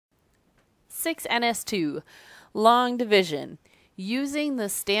6NS2, long division, using the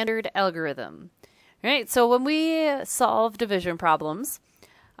standard algorithm. All right, so when we solve division problems,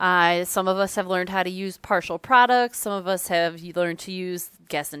 some of us have learned how to use partial products. Some of us have learned to use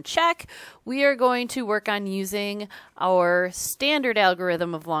guess and check. We are going to work on using our standard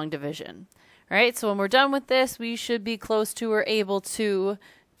algorithm of long division. All right, so when we're done with this, we should be close to or able to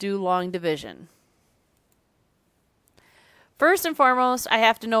do long division. First and foremost, I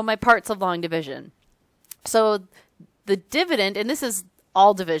have to know my parts of long division. So the dividend, and this is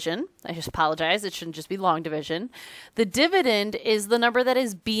all division. I just apologize. It shouldn't just be long division. The dividend is the number that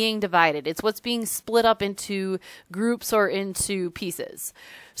is being divided. It's what's being split up into groups or into pieces.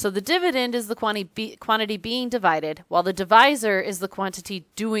 So the dividend is the quantity being divided, while the divisor is the quantity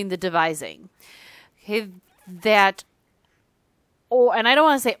doing the divising. Okay, that, or, and I don't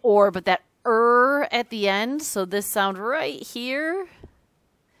want to say or, but that at the end, so this sound right here,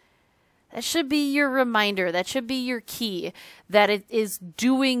 that should be your reminder. That should be your key that it is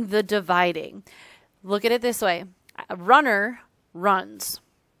doing the dividing. Look at it this way. A runner runs.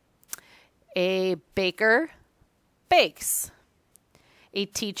 A baker bakes. A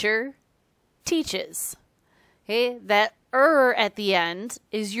teacher teaches. Okay, that at the end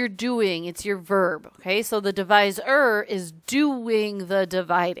is your doing. It's your verb. Okay, so the divisor is doing the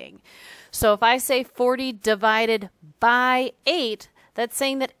dividing. So if I say 40 divided by 8, that's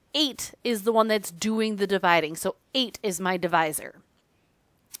saying that 8 is the one that's doing the dividing. So 8 is my divisor.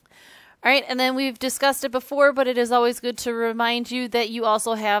 All right, and then we've discussed it before, but it is always good to remind you that you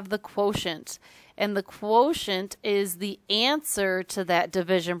also have the quotient. And the quotient is the answer to that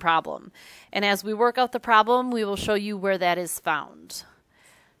division problem. And as we work out the problem, we will show you where that is found.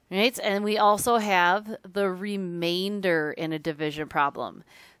 All right, and we also have the remainder in a division problem.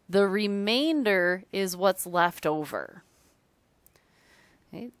 The remainder is what's left over.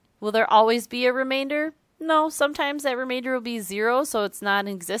 Okay. Will there always be a remainder? No, sometimes that remainder will be 0, so it's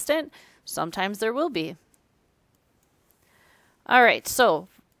non-existent. Sometimes there will be. All right, so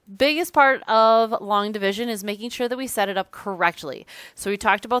biggest part of long division is making sure that we set it up correctly. So we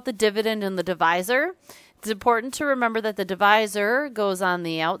talked about the dividend and the divisor. It's important to remember that the divisor goes on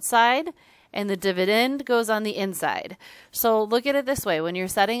the outside and the dividend goes on the inside. So look at it this way. When you're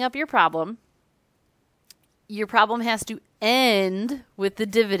setting up your problem has to end with the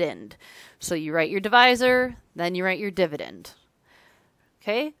dividend. So you write your divisor, then you write your dividend.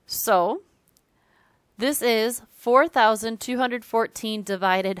 Okay, so this is 4,214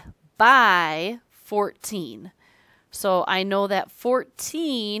 divided by 14. So I know that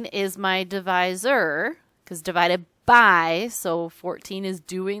 14 is my divisor, because divided by, so 14 is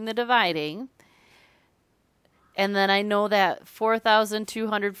doing the dividing. And then I know that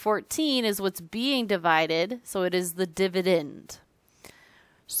 4,214 is what's being divided, so it is the dividend.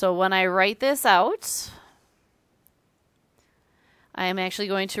 So when I write this out, I am actually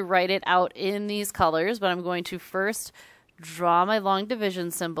going to write it out in these colors, but I'm going to first draw my long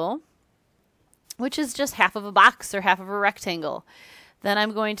division symbol, which is just half of a box or half of a rectangle. Then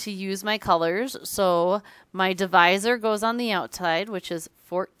I'm going to use my colors. So my divisor goes on the outside, which is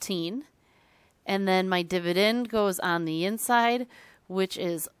 14. And then my dividend goes on the inside, which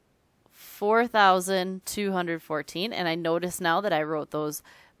is 4,214. And I notice now that I wrote those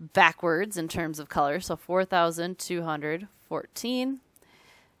backwards in terms of color. So 4,214.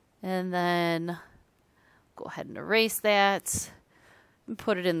 And then go ahead and erase that and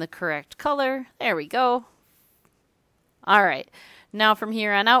put it in the correct color. There we go. All right. Now from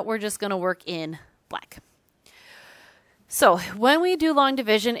here on out, we're just going to work in black. So when we do long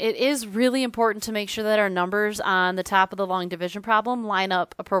division, it is really important to make sure that our numbers on the top of the long division problem line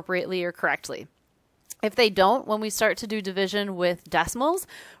up appropriately or correctly. If they don't, when we start to do division with decimals,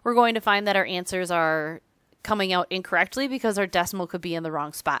 we're going to find that our answers are coming out incorrectly because our decimal could be in the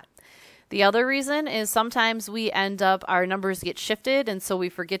wrong spot. The other reason is sometimes we end up, our numbers get shifted, and so we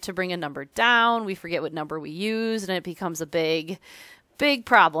forget to bring a number down, we forget what number we used, and it becomes a big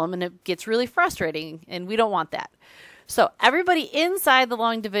problem, and it gets really frustrating, and we don't want that. So everybody inside the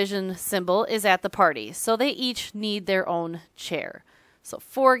long division symbol is at the party, so they each need their own chair. So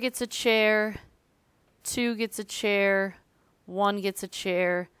 4 gets a chair, 2 gets a chair, 1 gets a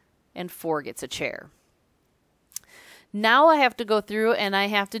chair, and 4 gets a chair. Now I have to go through and I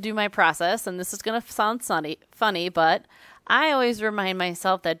have to do my process, and this is going to sound funny, but I always remind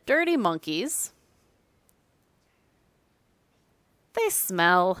myself that dirty monkeys, they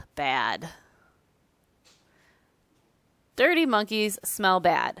smell bad. Dirty monkeys smell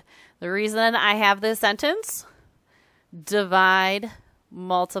bad. The reason I have this sentence, divide,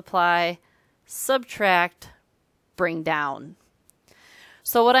 multiply, subtract, bring down.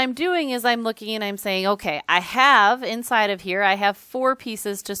 So what I'm doing is I'm looking and I'm saying, okay, I have inside of here, I have 4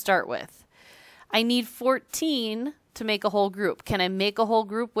 pieces to start with. I need 14 to make a whole group. Can I make a whole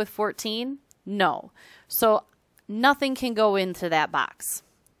group with 14? No. So nothing can go into that box.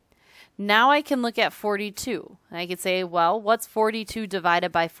 Now I can look at 42. I could say, well, what's 42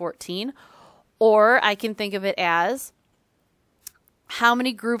 divided by 14? Or I can think of it as, how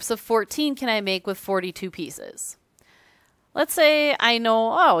many groups of 14 can I make with 42 pieces? Let's say I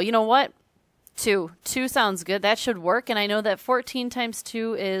know, oh, you know what? 2. 2 sounds good. That should work. And I know that 14 times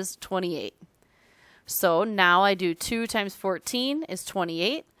 2 is 28. So now I do 2 times 14 is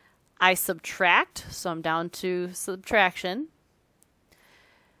 28. I subtract, so I'm down to subtraction.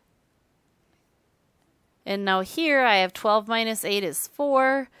 And now here I have 12 minus 8 is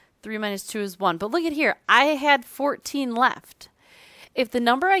 4. 3 minus 2 is 1. But look at here. I had 14 left. If the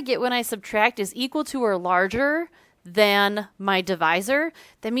number I get when I subtract is equal to or larger than my divisor,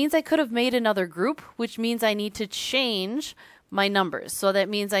 that means I could have made another group, which means I need to change my numbers. So that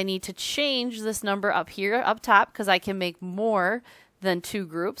means I need to change this number up here, up top, because I can make more than 2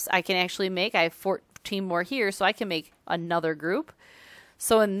 groups. I can actually make, I have 14 more here, so I can make another group.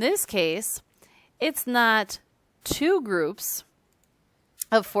 So in this case, it's not 2 groups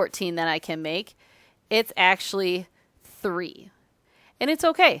of 14 that I can make. It's actually 3. And it's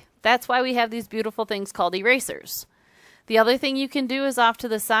okay. That's why we have these beautiful things called erasers. The other thing you can do is off to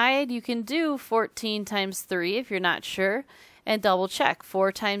the side, you can do 14 times 3 if you're not sure, and double check.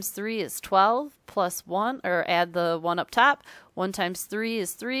 4 times 3 is 12 plus 1, or add the 1 up top. 1 times 3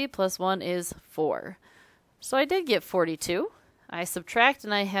 is 3 plus 1 is 4. So I did get 42. I subtract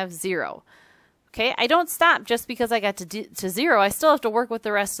and I have 0. Okay, I don't stop just because I got to 0. I still have to work with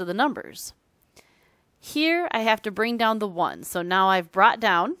the rest of the numbers. Here I have to bring down the 1. So now I've brought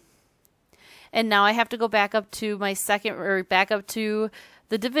down. And now I have to go back up to my second, or back up to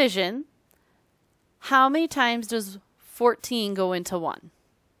the division. How many times does 14 go into 1?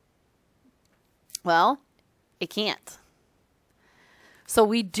 Well, it can't. So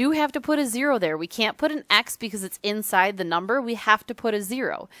we do have to put a 0 there. We can't put an X because it's inside the number. We have to put a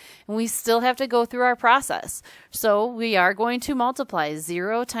 0. And we still have to go through our process. So we are going to multiply.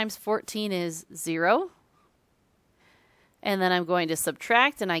 0 times 14 is 0. And then I'm going to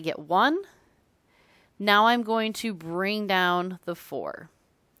subtract and I get 1. Now I'm going to bring down the 4.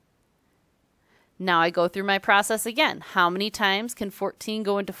 Now I go through my process again. How many times can 14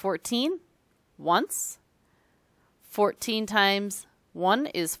 go into 14? Once. 14 times 1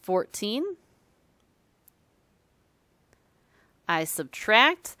 is 14. I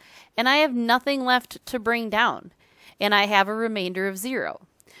subtract, and I have nothing left to bring down, and I have a remainder of 0.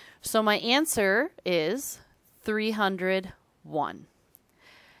 So my answer is 301.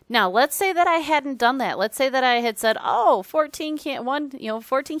 Now, let's say that I hadn't done that. Let's say that I had said, oh, 14 can't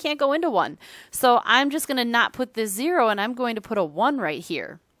go into 1. So I'm just going to not put this 0, and I'm going to put a 1 right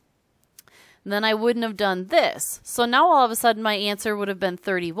here. And then I wouldn't have done this. So now all of a sudden my answer would have been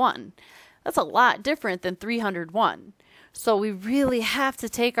 31. That's a lot different than 301. So we really have to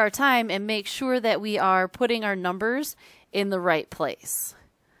take our time and make sure that we are putting our numbers in the right place.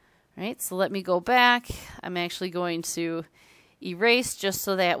 All right, so let me go back. I'm actually going to erase just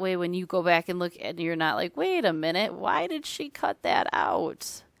so that way when you go back and look and you're not like, wait a minute, why did she cut that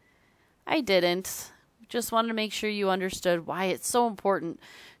out? I didn't. Just wanted to make sure you understood why it's so important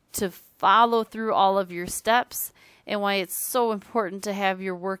to follow through all of your steps and why it's so important to have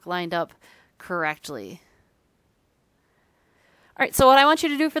your work lined up correctly. All right, so what I want you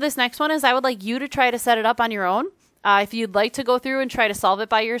to do for this next one is I would like you to try to set it up on your own. If you'd like to go through and try to solve it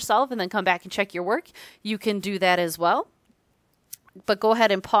by yourself and then come back and check your work, you can do that as well. But go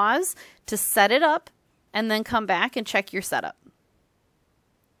ahead and pause to set it up and then come back and check your setup.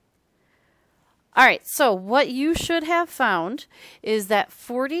 All right, so what you should have found is that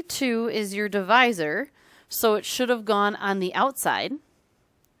 42 is your divisor, so it should have gone on the outside.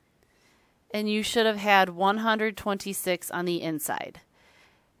 And you should have had 126 on the inside.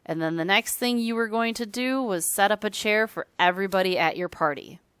 And then the next thing you were going to do was set up a chair for everybody at your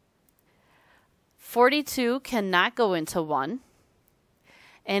party. 42 cannot go into 1.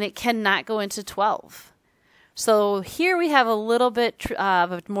 And it cannot go into 12. So here we have a little bit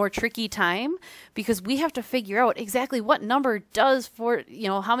of a more tricky time because we have to figure out exactly what number does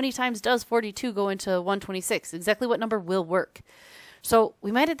how many times does 42 go into 126? Exactly what number will work. So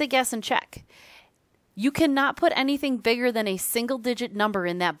we might have to guess and check. You cannot put anything bigger than a single digit number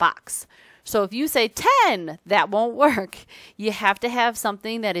in that box. So if you say 10, that won't work. You have to have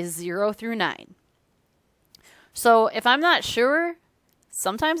something that is 0 through 9. So if I'm not sure,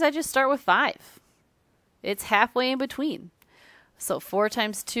 sometimes I just start with 5. It's halfway in between. So 4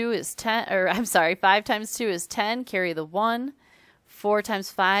 times 2 is 10, or I'm sorry, 5 times 2 is 10, carry the 1. 4 times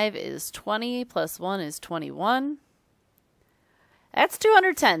 5 is 20, plus 1 is 21. That's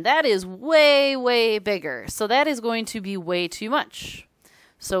 210. That is way, way bigger. So that is going to be way too much.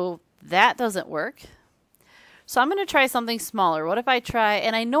 So that doesn't work. So I'm going to try something smaller. What if I try,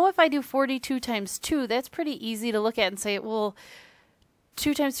 and I know if I do 42 times 2, that's pretty easy to look at and say, well,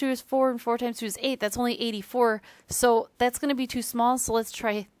 2 times 2 is 4, and 4 times 2 is 8. That's only 84. So that's going to be too small, so let's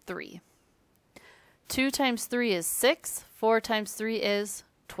try 3. 2 times 3 is 6. 4 times 3 is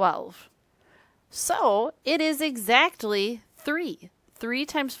 12. So it is exactly 3. 3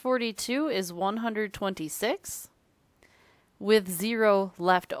 times 42 is 126 with 0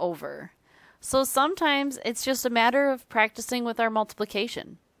 left over. So sometimes it's just a matter of practicing with our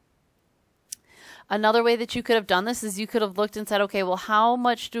multiplication. Another way that you could have done this is you could have looked and said, okay, well,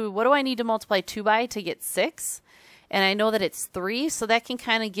 what do I need to multiply 2 by to get 6? And I know that it's 3, so that can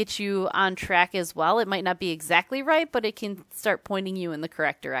kind of get you on track as well. It might not be exactly right, but it can start pointing you in the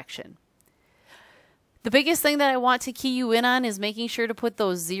correct direction. The biggest thing that I want to key you in on is making sure to put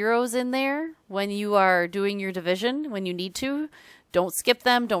those zeros in there when you are doing your division, when you need to. Don't skip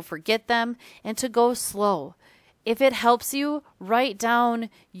them, don't forget them, and to go slow. If it helps you, write down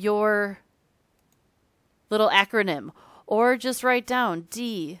your little acronym, or just write down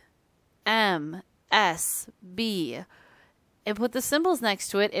D, M, S, B, and put the symbols next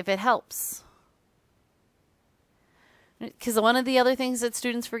to it if it helps. Because one of the other things that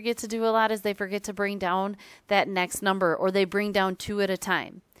students forget to do a lot is they forget to bring down that next number, or they bring down 2 at a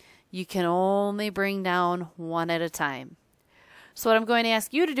time. You can only bring down 1 at a time. So what I'm going to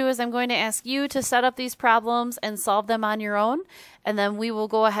ask you to do is I'm going to ask you to set up these problems and solve them on your own, and then we will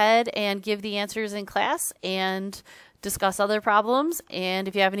go ahead and give the answers in class and discuss other problems. And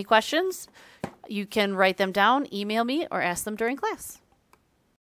if you have any questions, you can write them down, email me, or ask them during class.